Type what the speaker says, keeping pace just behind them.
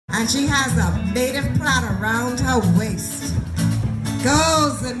And she has a native plait around her waist. Go,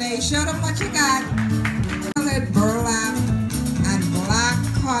 Zane, show them what you got. Colored burlap and black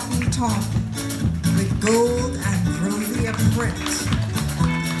cotton top with gold and rosier print.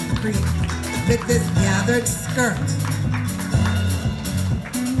 With this gathered skirt.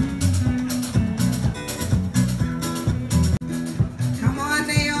 Come on,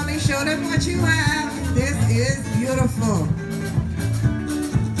 Naomi, show them what you have. This is beautiful.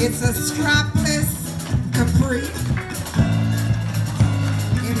 It's a strapless capri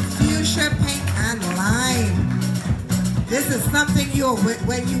in fuchsia pink and lime. This is something you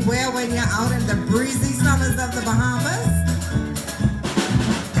wear when you're out in the breezy summers of the Bahamas.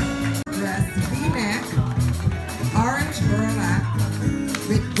 Dress V-neck, orange burlap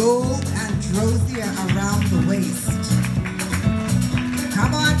with gold and rosier around the waist.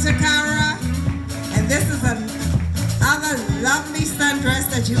 Come on, Takara. And this is another lovely sundress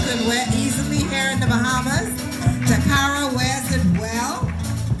that you can wear easily here in the Bahamas. Takara wears it well.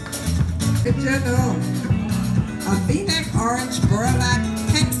 Did you know? A V-neck orange burlap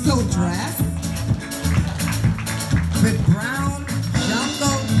pencil dress with brown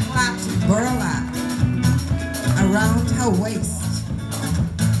jungle plait burlap around her waist.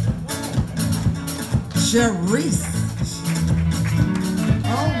 Charisse.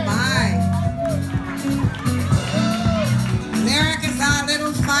 Oh my. Lyric is our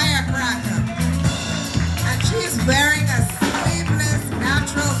little firecracker. And she is wearing a sleeveless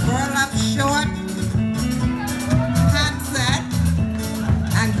natural burlap short pant set.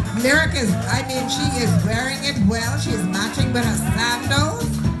 And Lyric is, she is wearing it well. She is matching with her sandals.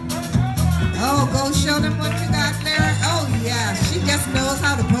 Oh, go show them what you got, Lyric. Oh yeah, she just knows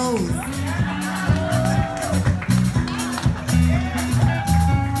how to pose.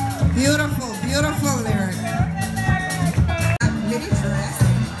 Beautiful, beautiful, Lyric. Mini dress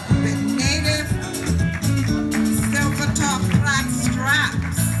with native silver top flat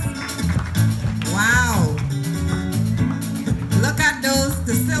straps. Wow. Look at those,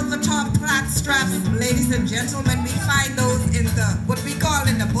 the silver top flat straps, ladies and gentlemen. We find those in the, what we call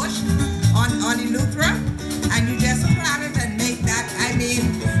in the bush on Eleuthera. And you just plait it and make that. I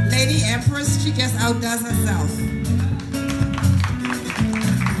mean, Lady Empress, she just outdoes herself.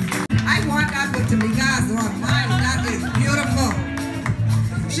 I want that with the Migas on mine. That is beautiful.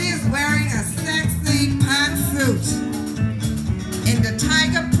 She is wearing a sexy pantsuit in the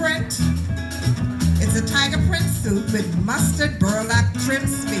tiger print. It's a tiger print suit with mustard burlap trim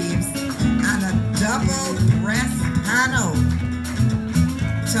sleeves and a double breast panel.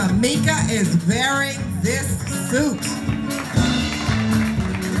 Tamika is wearing this suit.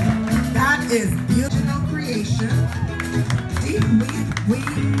 That is beautiful creation. Deep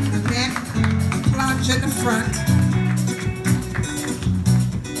weave neck, plunge in the front.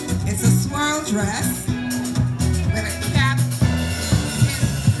 It's a swirl dress with a cap,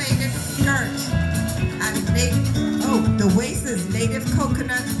 pin-plated skirt, and the waist is native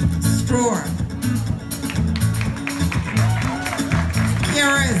coconut straw.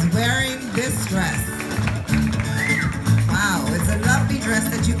 Kira is wearing this dress. Wow, it's a lovely dress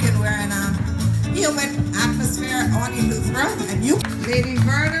that you can wear in a humid atmosphere on Eleuthera. And you, Lady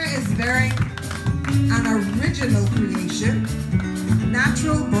Verda is wearing an original creation,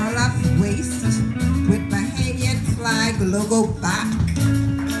 natural burlap waist with Bahamian flag logo back,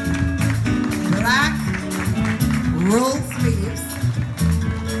 black roll sleeves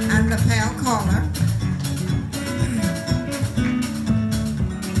and lapel collar,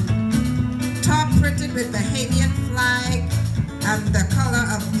 top printed with Bahamian flag and the color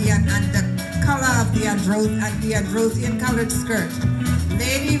of the Androsian colored skirt.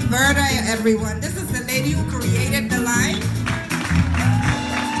 Lady Verda, everyone. This is the lady who created the line.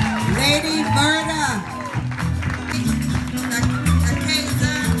 Lady Verda.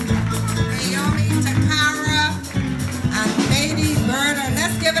 Akeza, Naomi, Takara, and Lady Verda.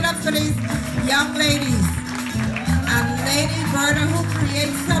 Let's give it up for these young ladies. And Lady Verda, who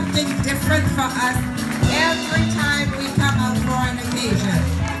creates something different for us